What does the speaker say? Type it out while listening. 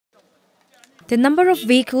The number of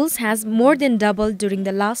vehicles has more than doubled during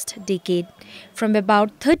the last decade. From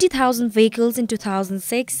about 30,000 vehicles in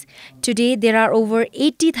 2006, today there are over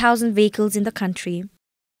 80,000 vehicles in the country.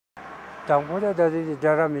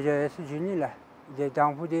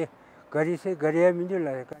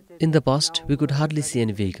 In the past, we could hardly see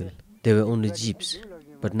any vehicle. There were only jeeps.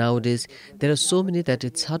 But nowadays, there are so many that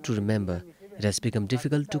it's hard to remember. It has become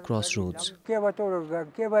difficult to cross roads. When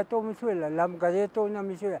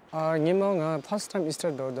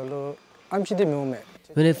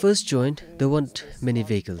I first joined, there weren't many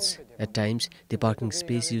vehicles. At times, the parking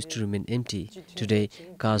space used to remain empty. Today,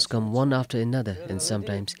 cars come one after another, and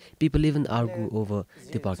sometimes people even argue over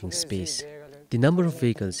the parking space. The number of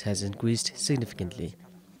vehicles has increased significantly.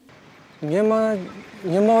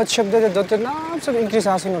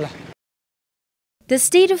 The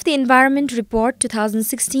State of the Environment Report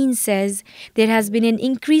 2016 says there has been an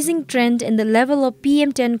increasing trend in the level of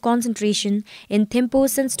PM10 concentration in Thimphu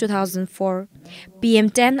since 2004.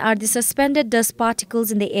 PM10 are the suspended dust particles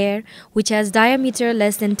in the air which has diameter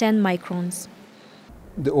less than 10 microns.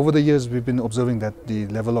 Over the years, we've been observing that the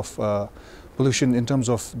level of pollution in terms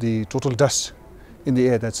of the total dust in the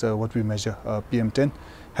air, that's what we measure, PM10,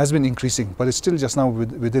 has been increasing, but it's still just now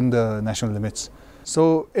within the national limits.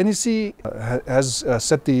 So NEC has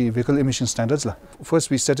set the vehicle emission standards.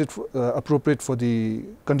 First we set it appropriate for the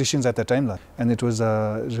conditions at that time, and it was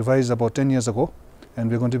revised about 10 years ago,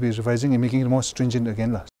 and we're going to be revising and making it more stringent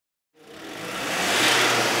again.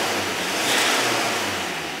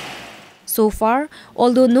 So far,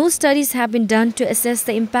 although no studies have been done to assess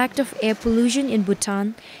the impact of air pollution in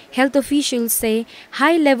Bhutan, health officials say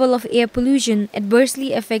high level of air pollution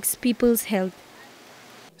adversely affects people's health.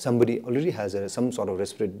 Somebody already has some sort of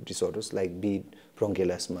respiratory disorders like be it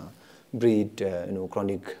bronchial asthma, be it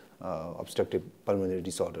chronic obstructive pulmonary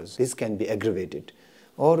disorders. This can be aggravated,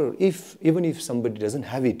 or even if somebody doesn't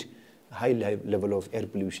have it, high level of air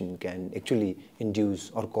pollution can actually induce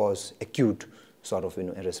or cause acute sort of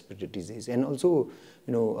a respiratory disease. And also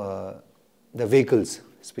the vehicles,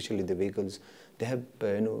 especially the vehicles, they have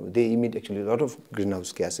they emit actually a lot of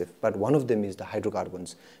greenhouse gases, but one of them is the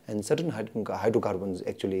hydrocarbons, and certain hydrocarbons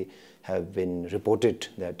actually have been reported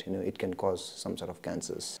that it can cause some sort of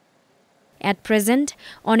cancers. At present,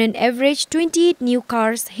 on an average 28 new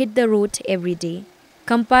cars hit the road every day.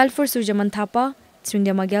 Compiled for Surjaman Thapa,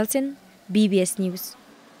 BBS News.